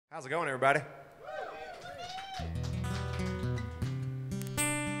How's it going, everybody?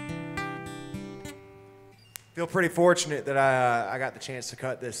 Feel pretty fortunate that I got the chance to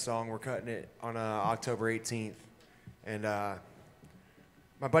cut this song. We're cutting it on October 18th. And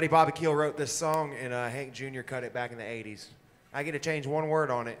my buddy Bobby Keel wrote this song, and Hank Jr. cut it back in the 80s. I get to change one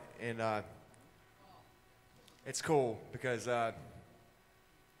word on it, and it's cool because I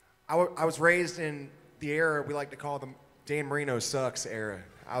was raised in the era we like to call the Dan Marino sucks era.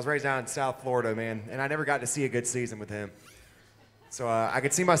 I was raised down in South Florida, man, and I never got to see a good season with him. So I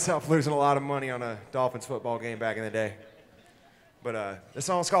could see myself losing a lot of money on a Dolphins football game back in the day. But this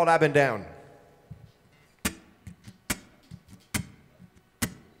song's called I've Been Down.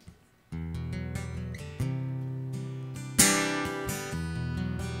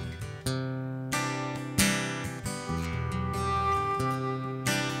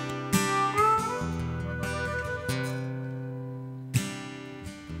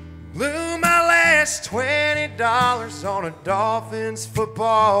 Blew my last $20 on a Dolphins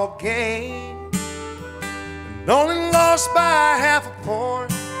football game, and only lost by half a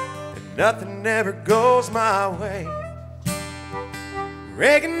point, and nothing ever goes my way.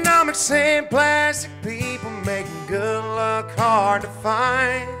 Economics and plastic people making good luck hard to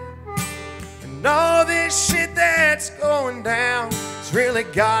find, and all this shit that's going down has really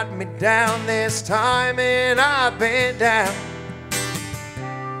got me down this time, and I've been down.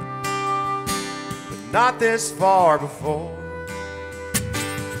 Not this far before.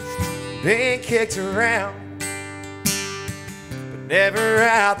 Been kicked around, but never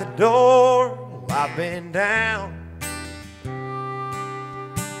out the door. Well, I've been down, but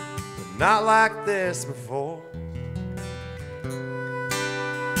not like this before.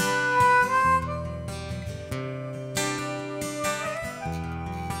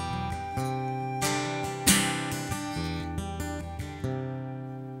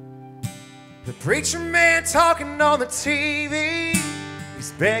 The preacher man talking on the TV,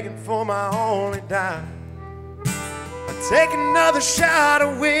 he's begging for my only dime. I take another shot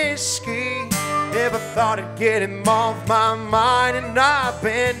of whiskey, never thought I'd get him off my mind, and I've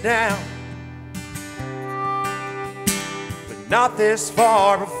been down, but not this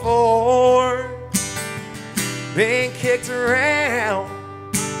far before. Been kicked around,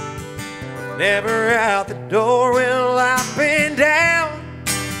 but never out the door. Well, I've been down,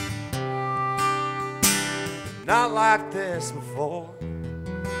 not like this before.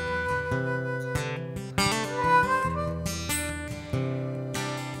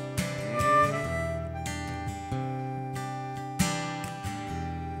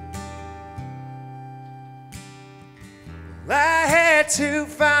 Well, I had to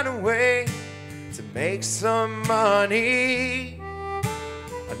find a way to make some money. I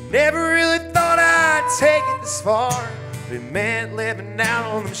never really thought I'd take it this far, but it meant living out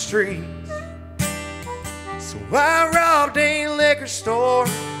on the streets. So I robbed a liquor store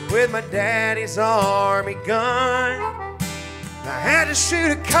with my daddy's army gun. I had to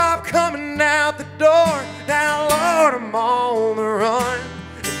shoot a cop coming out the door. Now, Lord, I'm on the run,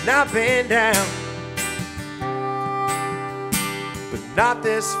 and I've been down, but not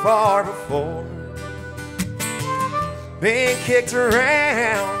this far before. Been kicked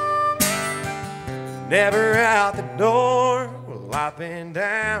around, never out the door. Well, I've been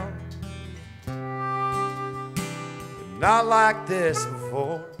down, not like this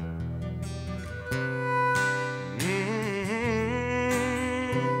before.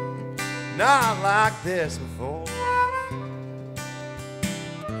 Not like this before.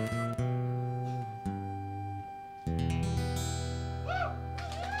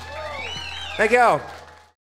 Thank y'all.